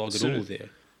not top dog at all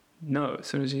there. No, as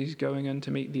soon as he's going in to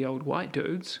meet the old white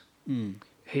dudes,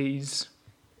 he's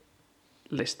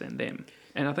less than them.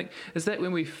 And I think, is that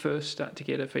when we first start to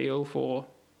get a feel for,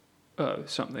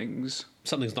 something's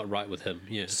not right with him.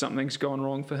 Yeah, something's gone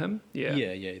wrong for him.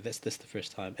 Yeah. That's the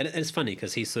first time, and it's funny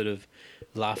because he's sort of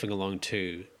laughing along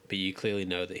too, but you clearly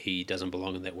know that he doesn't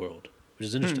belong in that world, which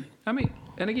is interesting. I mean,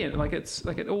 and again, like it's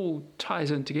like it all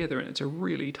ties in together, and it's a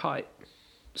really tight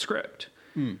script.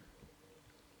 And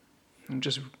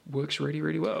just works really,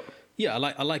 really well. Yeah,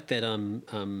 I like that.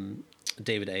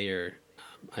 David Ayer,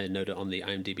 I noted on the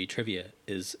IMDb trivia,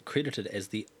 is credited as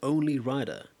the only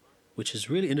writer, which is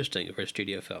really interesting for a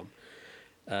studio film.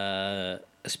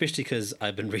 Especially because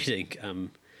I've been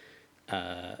reading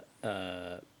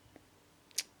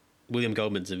William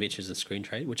Goldman's Adventures in Screen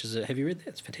Trade, which is have you read that?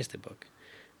 It's a fantastic book.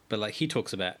 But like he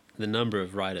talks about the number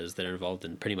of writers that are involved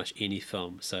in pretty much any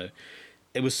film. So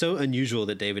it was so unusual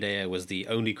that David Ayer was the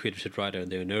only credited writer and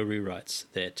there were no rewrites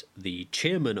that the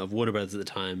chairman of Warner Brothers at the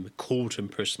time called him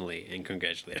personally and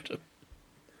congratulated him.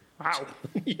 Wow.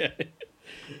 Yeah.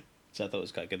 So I thought it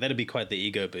was quite good. That'd be quite the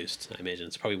ego boost, I imagine.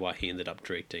 It's probably why he ended up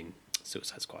directing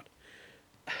Suicide Squad.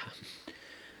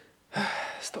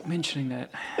 Stop mentioning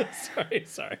that.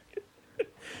 Sorry.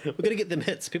 We're going to get them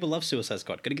hits. People love Suicide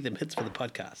Squad. Got to get them hits for the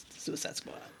podcast. Suicide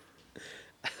Squad.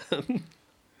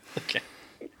 Okay.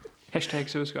 Hashtag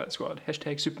Suicide Squad.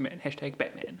 Hashtag Superman. Hashtag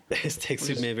Batman. Hashtag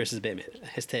Superman versus Batman.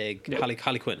 Hashtag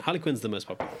Harley Quinn. Harley Quinn's the most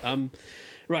popular.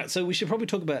 Right, so we should probably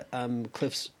talk about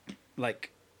Cliff's,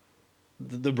 like,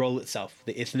 the role itself,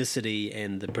 the ethnicity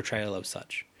and the portrayal of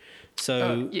such.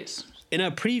 So yes, in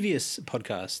our previous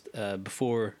podcast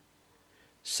before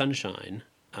Sunshine,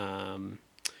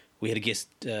 we had a guest,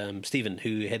 Stephen,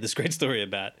 who had this great story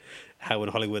about how in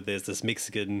Hollywood there's this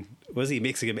Mexican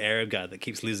Arab guy that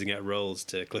keeps losing out roles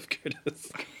to Cliff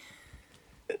Curtis.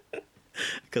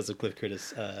 Because of Cliff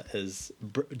Curtis is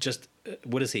just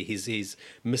what is he? He's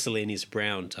miscellaneous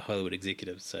brown to Hollywood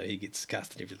executives, so he gets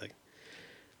cast in everything.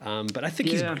 But I think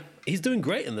he's doing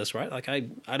great in this, right? Like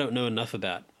I don't know enough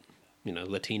about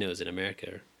Latinos in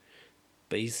America,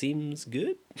 but he seems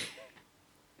good.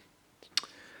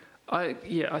 I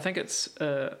think it's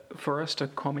for us to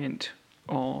comment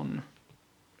on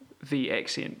the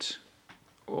accent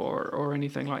or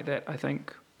anything like that. I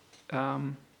think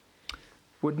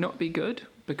would not be good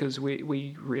because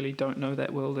we really don't know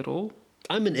that world at all.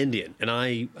 I'm an Indian and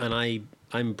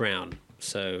I'm brown,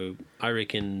 so I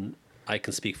reckon I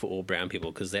can speak for all brown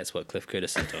people because that's what Cliff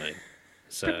Curtis is doing.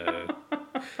 So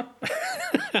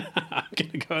I'm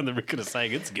gonna go on the record of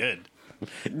saying it's good.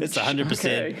 It's 100%.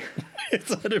 Okay.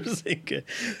 It's 100% good.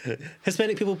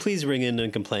 Hispanic people, please ring in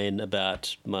and complain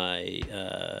about my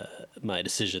my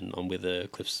decision on whether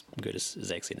Cliff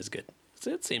Curtis's accent is good.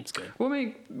 So it seems good. Well, I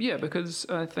mean, yeah, because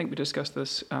I think we discussed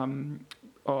this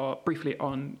briefly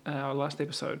on our last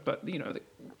episode, but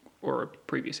or a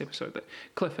previous episode, that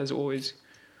Cliff has always,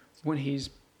 when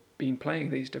he's been playing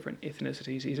these different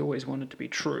ethnicities, he's always wanted to be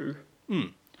true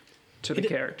to the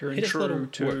character and true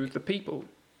to the people.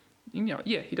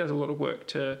 He does a lot of work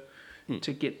to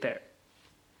get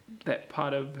that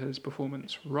part of his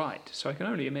performance right. So I can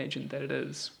only imagine that it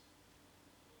is.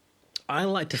 I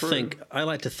like to think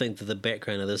that the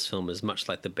background of this film is much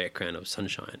like the background of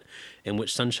Sunshine, in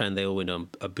which Sunshine they all went on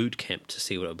a boot camp to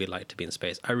see what it would be like to be in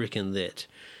space. I reckon that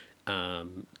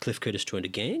Cliff Curtis joined a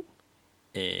gang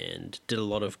and did a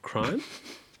lot of crime.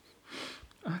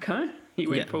 Okay, he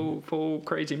went full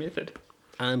crazy method.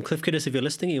 Cliff Curtis, if you're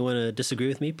listening, you want to disagree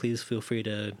with me, please feel free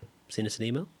to send us an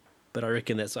email. But I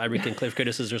reckon Cliff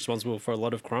Curtis is responsible for a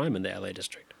lot of crime in the LA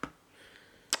district.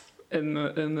 In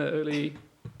the early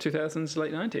 2000s,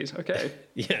 late 90s. Okay.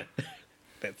 Yeah,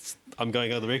 I'm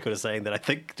going on the record as saying that I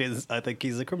think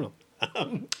he's a criminal.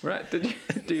 Right.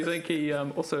 Do you think he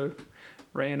also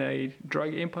ran a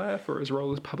drug empire for his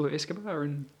role as Pablo Escobar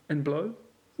in Blow?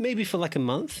 Maybe for like a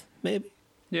month, maybe.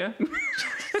 Yeah.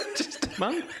 Just a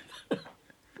month.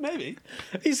 Maybe.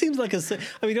 He seems like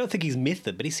I don't think he's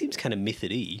method, but he seems kind of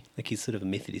method-y. Like he's sort of a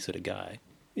method-y sort of guy.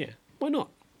 Yeah. Why not?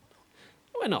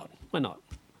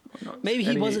 Maybe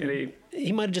he wasn't.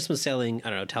 He might have just been selling, I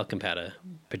don't know, talcum powder,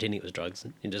 pretending it was drugs,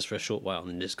 and just for a short while, and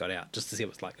then just got out just to see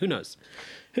what it's like. Who knows?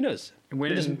 And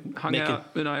went and hung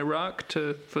out in Iraq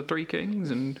for Three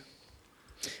Kings, and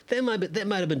that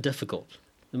might have been difficult.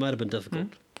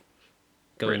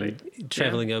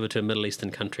 Traveling over to a Middle Eastern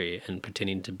country and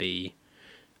pretending to be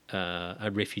a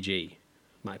refugee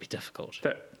might be difficult.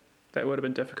 That would have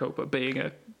been difficult, but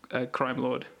being a crime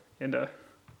lord and a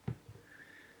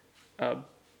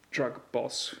drug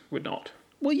boss would not.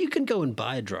 Well, you can go and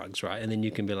buy drugs, right? And then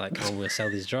you can be like, "Oh, I'm going to sell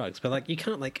these drugs." But like, you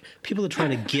can't. Like, people are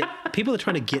trying to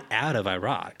get out of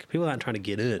Iraq. People aren't trying to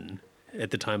get in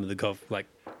at the time of the Gulf. Like,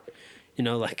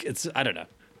 it's, I don't know.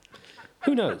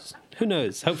 Who knows?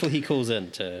 Hopefully, he calls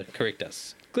in to correct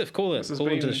us. Cliff, call into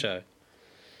the show.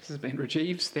 This has been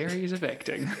Rajeev's theories of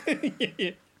acting.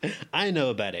 Yeah. I know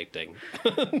about acting.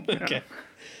 Okay.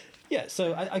 Yeah,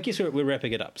 so I guess we're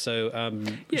wrapping it up. So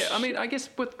I guess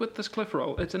with this Cliff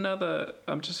role, it's another.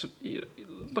 I'm just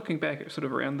looking back at sort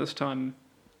of around this time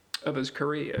of his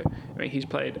career. I mean, he's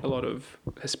played a lot of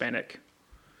Hispanic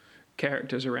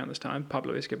characters around this time.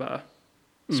 Pablo Escobar,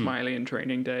 Smiley in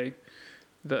Training Day.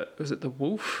 Was it the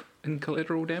Wolf in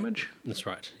Collateral Damage? That's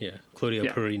right. Yeah, Claudio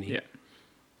Perini.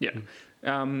 Yeah.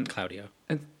 Claudio.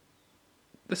 And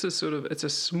this is it's a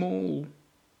small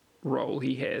role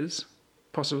he has.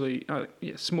 Possibly,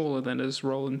 smaller than his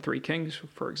role in Three Kings,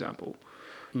 for example,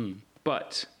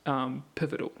 but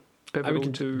pivotal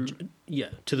to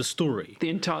the story. For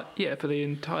the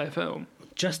entire film.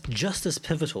 Just as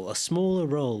pivotal, a smaller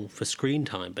role for screen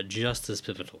time, but just as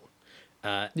pivotal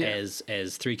as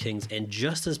Three Kings, and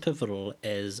just as pivotal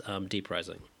as Deep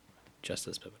Rising, just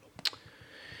as pivotal.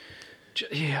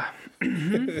 Yeah.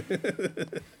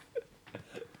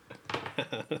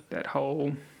 That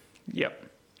whole,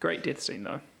 Great death scene,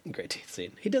 though. Great death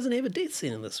scene. He doesn't have a death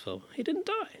scene in this film. He didn't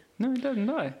die. No, he doesn't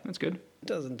die. That's good.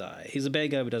 Doesn't die. He's a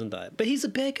bad guy, but doesn't die. But he's a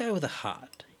bad guy with a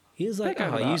heart. He's like,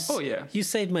 you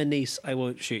saved my niece, I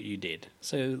won't shoot you dead.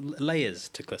 So layers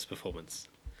to Cliff's performance.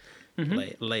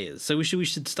 Mm-hmm. Layers. So we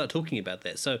should start talking about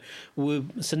that. So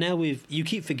now you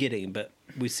keep forgetting, but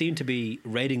we seem to be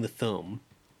rating the film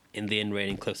and then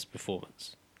rating Cliff's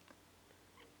performance.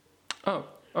 Oh,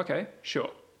 okay, sure.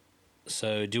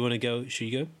 So, do you want to go? Should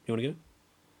you go? You want to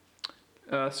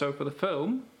go? So, for the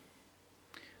film,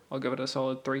 I'll give it a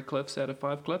solid 3 Cliffs out of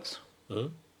 5 Cliffs.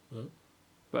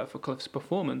 But for Cliff's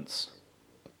performance,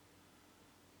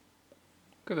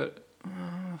 give it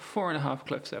 4.5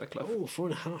 Cliffs out of Cliff. Oh,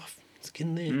 4.5. It's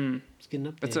getting there. It's getting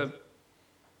up there.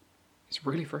 It's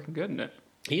really freaking good, isn't it?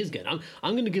 He is good. I'm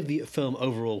going to give the film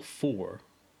overall 4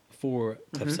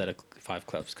 Cliffs out of 5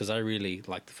 Cliffs, because I really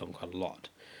like the film quite a lot.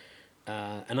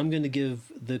 And I'm going to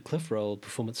give the Cliff role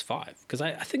performance 5, because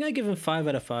I think I give him 5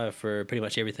 out of 5 for pretty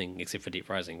much everything except for Deep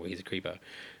Rising, where he's a creepo.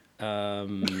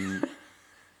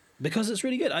 Because it's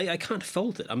really good. I can't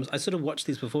fault it. I sort of watch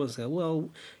these performances and go,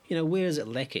 well, where is it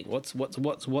lacking? What's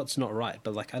not right?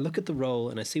 But like, I look at the role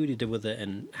and I see what he did with it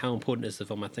and how important it is to the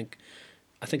film. I think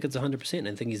it's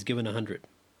 100%. I think he's given 100.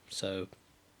 So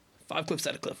 5 Cliffs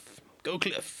out of Cliff. Go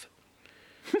Cliff.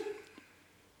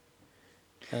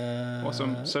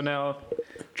 Awesome. So now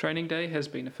Training Day has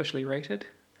been officially rated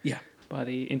by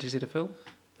the NTZ Film.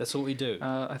 That's what we do.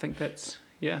 I think that's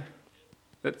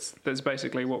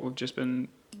basically what we've just been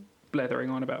blathering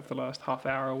on about for the last half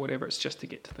hour or whatever. It's just to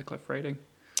get to the Cliff rating.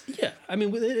 Yeah, I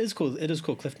mean, it is called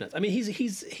Cliff Notes. I mean,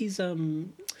 he's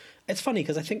it's funny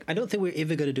because I don't think we're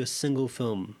ever going to do a single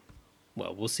film.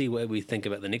 Well, we'll see what we think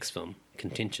about the next film,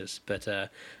 Contentious, but I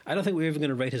don't think we're ever going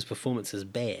to rate his performance as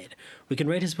bad. We can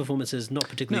rate his performance as not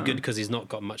particularly good because he's not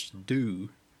got much to do,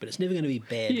 but it's never going to be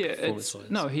bad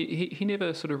performance-wise. No, he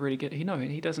never sort of really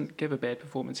he doesn't give a bad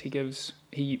performance.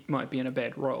 He might be in a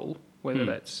bad role, whether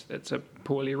that's a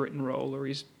poorly written role or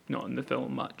he's not in the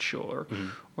film much or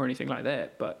anything like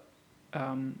that. But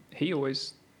he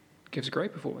always gives a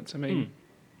great performance. I mean,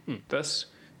 this,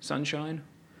 Sunshine,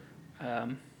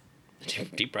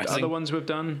 Deep the Rising. other ones we've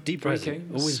done, Deep Three Rising,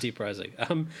 Kings. always Deep Rising.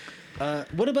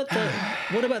 What about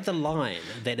the line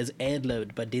that is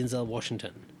ad-libbed by Denzel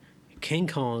Washington? King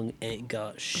Kong ain't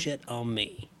got shit on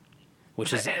me,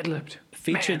 which is ad-libbed.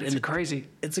 featured Man, it's in the crazy.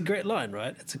 It's a great line,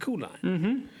 right? It's a cool line.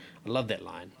 Mm-hmm. I love that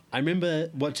line. I remember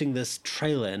watching this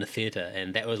trailer in a theater,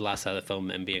 and that was the last side of the film,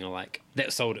 and being like,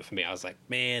 that sold it for me. I was like,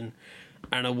 man,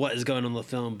 I don't know what is going on in the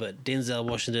film, but Denzel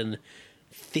Washington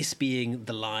thespianing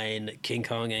the line "King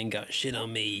Kong ain't got shit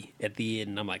on me" at the end,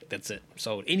 and I'm like, that's it,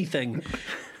 sold. Anything.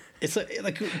 It's like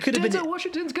it could have been Denzel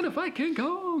Washington's gonna fight King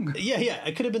Kong. Yeah,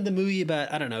 it could have been the movie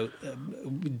about, I don't know,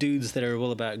 dudes that are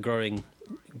all about growing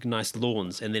nice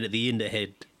lawns, and then at the end it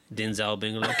had Denzel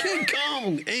being like, King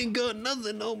Kong ain't got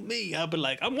nothing on me. I'll be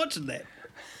like, I'm watching that.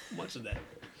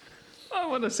 I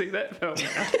want to see that film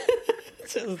now.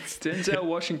 Denzel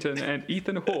Washington and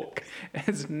Ethan Hawke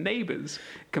as neighbours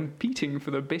competing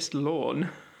for the best lawn.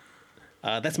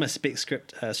 That's my spec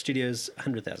script. Studios,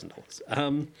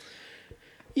 $100,000.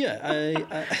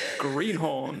 Yeah,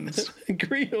 Greenhorns.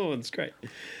 Greenhorns, great.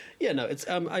 Yeah, no, it's.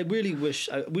 I really wish.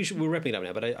 We're wrapping it up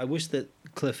now, but I wish that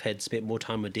Cliff had spent more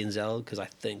time with Denzel, because I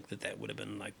think that would have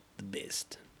been like the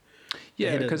best.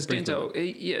 Yeah, because Denzel.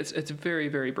 It's very,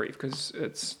 very brief, because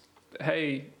it's,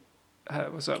 hey,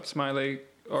 what's up, Smiley?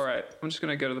 All right, I'm just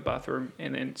gonna go to the bathroom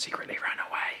and then secretly run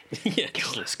away. Yeah,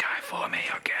 kill this guy for me,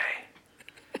 okay?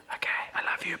 Okay, I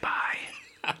love you. Bye.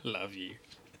 I love you.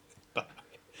 Bye.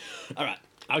 All right.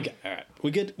 Okay. All right.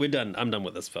 We're good. We're done. I'm done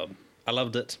with this film. I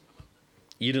loved it.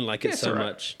 You didn't like it so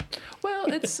much. Well,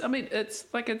 it's. I mean, it's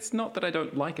like, it's not that I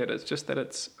don't like it. It's just that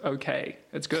it's okay.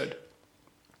 It's good.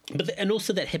 But and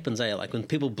also that happens, like when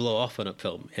people blow off on a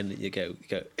film and you go,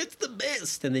 it's the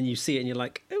best, and then you see it and you're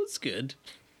like, oh, it's good.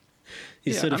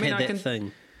 You sort of had that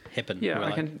thing happen. Yeah,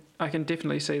 I can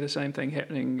definitely see the same thing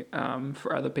happening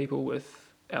for other people with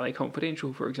LA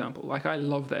Confidential, for example. Like, I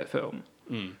love that film,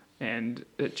 and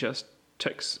it just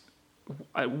ticks,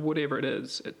 whatever it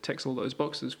is, it ticks all those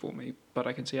boxes for me. But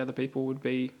I can see other people would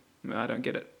be, I don't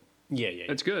get it. Yeah.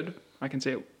 It's good. I can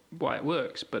see why it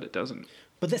works, but it doesn't.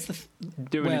 But that's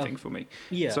do anything for me.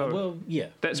 Yeah. So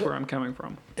that's where I'm coming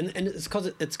from. And it's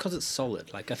because it's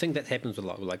solid. Like, I think that happens with a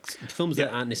lot of like films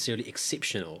that aren't necessarily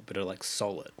exceptional, but are like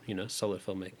solid. Solid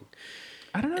filmmaking.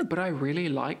 I don't know, but I really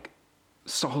like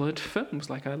solid films.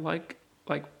 Like, I like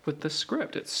with the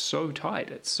script, it's so tight.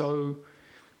 It's so,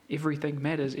 everything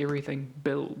matters. Everything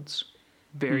builds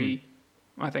very,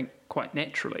 I think, quite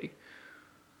naturally.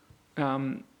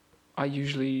 I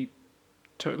usually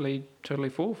totally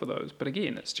fall for those, but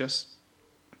again, it's just,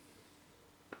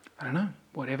 I don't know,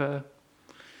 whatever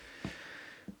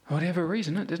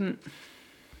reason it didn't.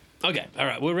 Okay, all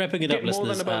right, we're wrapping it up, listeners.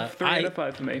 More than about 3 out of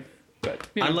 5 for me. But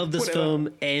I love this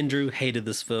film. Andrew hated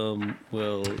this film.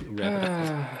 We'll wrap it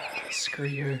up. Screw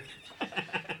you.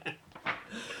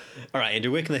 All right,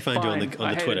 Andrew, where can they find you on the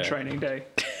Twitter? Hated Training Day.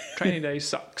 Training Day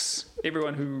sucks.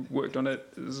 Everyone who worked on it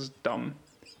is dumb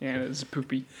and it's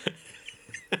poopy.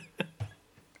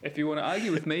 If you want to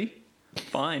argue with me,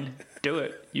 fine, do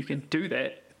it. You can do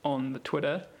that on the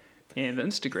Twitter and the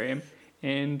Instagram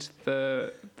and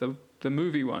the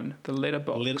movie one, the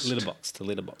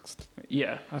Letterboxd.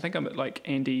 Yeah, I think I'm at like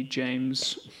Andy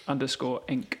James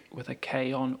 _ with a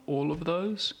K on all of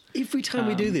those. Every time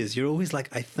we do this, you're always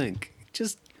like, I think.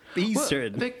 Just be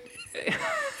certain.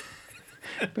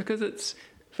 Because it's,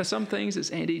 for some things,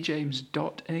 it's Andy James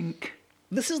 .inc.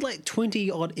 This is like 20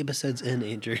 odd episodes in,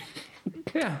 Andrew.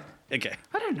 Yeah. Okay.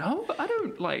 I don't know. I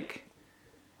don't like.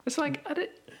 It's like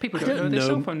people don't know their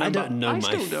cell phone number. I don't know my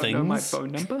things. I still don't know my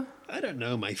phone number. I don't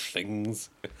know my things.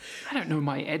 I don't know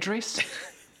my address.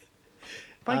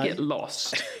 If I get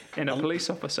lost and a police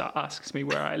officer asks me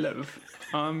where I live,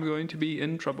 I'm going to be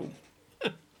in trouble.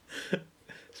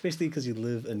 Especially because you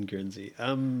live in Guernsey.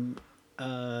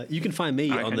 You can find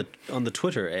me on the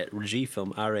Twitter at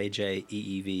Rajeevfilm,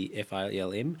 RAJEEVFILM.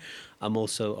 I'm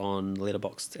also on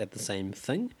Letterboxd at the same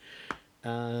thing.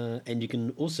 And you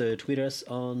can also tweet us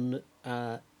on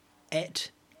at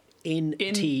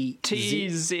NTZOF.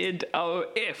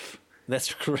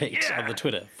 That's correct, on the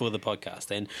Twitter for the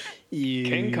podcast. And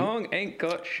King Kong ain't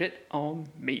got shit on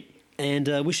me.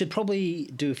 And we should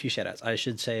probably do a few shout-outs. I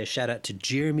should say a shout-out to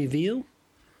Jeremy Veal,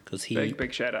 because he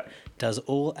big shout out. Does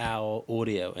all our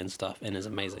audio and stuff and is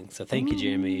amazing. So thank you,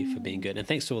 Jeremy, for being good. And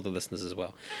thanks to all the listeners as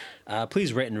well.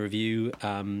 Please rate and review.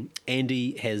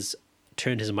 Andy has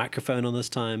turned his microphone on this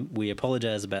time. We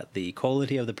apologize about the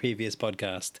quality of the previous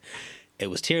podcast. It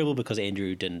was terrible because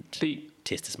Andrew didn't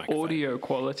test his microphone. Audio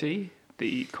quality,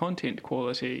 the content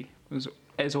quality was,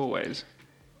 as always,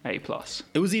 A+.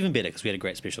 It was even better because we had a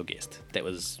great special guest. That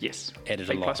was added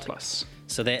a lot. A++.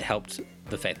 So that helped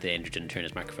the fact that Andrew didn't turn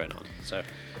his microphone on. So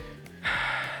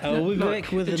we'll be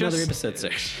back with another episode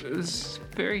soon. It was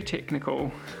very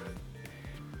technical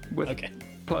with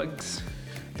plugs.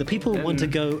 The people want to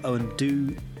go and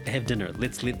do have dinner.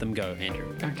 Let's let them go,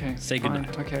 Andrew. Okay. Say good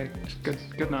night. Okay.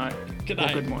 Good night. Good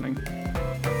night. Or good morning.